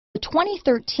The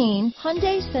 2013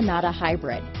 Hyundai Sonata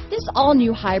Hybrid. This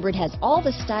all-new hybrid has all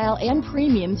the style and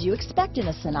premiums you expect in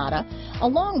a Sonata,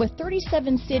 along with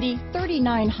 37 city,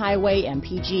 39 highway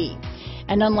MPG.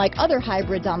 And unlike other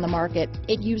hybrids on the market,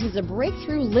 it uses a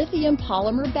breakthrough lithium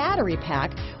polymer battery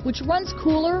pack, which runs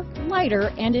cooler,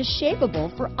 lighter, and is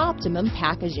shapeable for optimum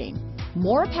packaging.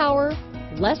 More power,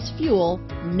 less fuel,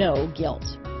 no guilt.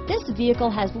 This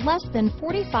vehicle has less than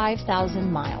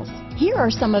 45,000 miles. Here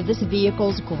are some of this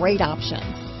vehicle's great options: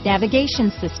 navigation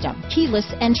system,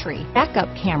 keyless entry, backup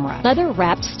camera,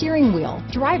 leather-wrapped steering wheel,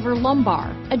 driver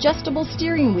lumbar, adjustable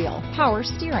steering wheel, power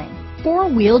steering,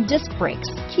 four-wheel disc brakes,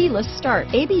 keyless start,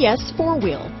 ABS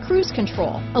four-wheel, cruise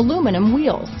control, aluminum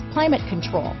wheels, climate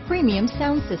control, premium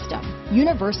sound system,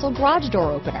 universal garage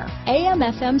door opener,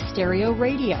 AM/FM stereo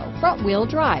radio, front-wheel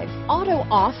drive,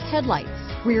 auto-off headlights,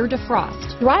 rear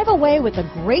defrost. Drive away with a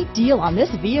great deal on this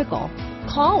vehicle.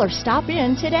 Call or stop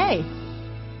in today.